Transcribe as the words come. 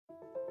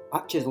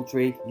At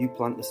Chiseltree, you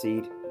plant the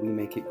seed, we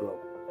make it grow.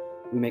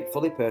 We make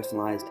fully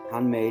personalised,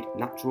 handmade,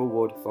 natural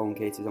wood phone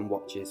cases and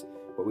watches,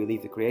 but we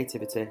leave the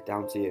creativity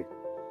down to you.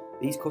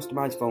 These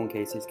customised phone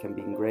cases can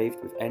be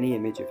engraved with any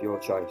image of your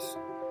choice.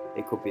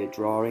 It could be a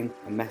drawing,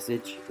 a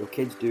message, your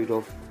kid's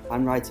doodle,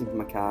 handwriting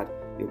from a card,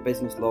 your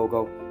business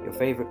logo, your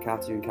favourite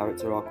cartoon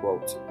character or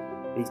quote.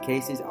 These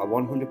cases are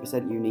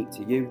 100% unique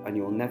to you and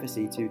you will never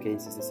see two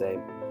cases the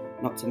same.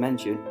 Not to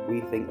mention,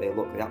 we think they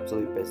look the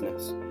absolute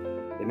business.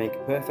 They make a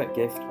perfect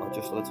gift or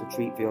just a little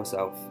treat for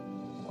yourself.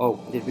 Oh,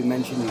 did we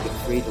mention you get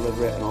free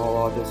delivery on all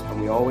orders, and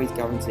we always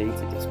guarantee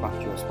to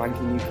dispatch your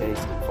spanking new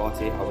case in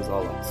 48 hours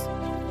or less.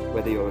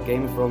 Whether you're a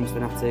Game of Thrones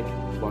fanatic,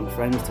 want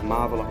friends to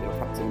marvel at your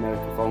Captain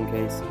America phone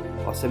case,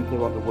 or simply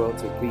want the world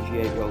to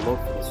appreciate your love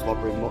for the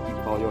slobbering mutt you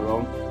call your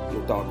own,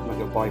 your dog, not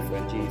your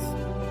boyfriend, geez.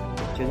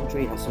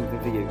 Chiseltree has something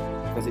for you,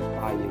 because it's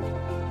by you.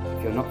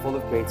 If you're not full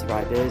of creative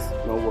ideas,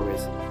 no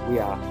worries, we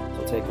are,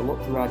 so take a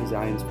look through our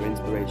designs for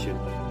inspiration.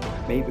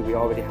 Maybe we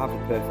already have a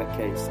perfect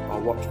case or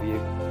watch for you,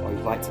 or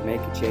you'd like to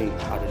make a change,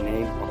 add a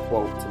name or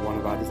quote to one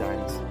of our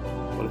designs.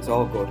 Well, it's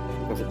all good,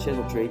 because at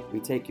Chiseltree we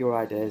take your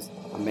ideas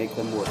and make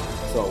them wood.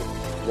 So,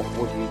 what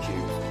would you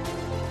choose?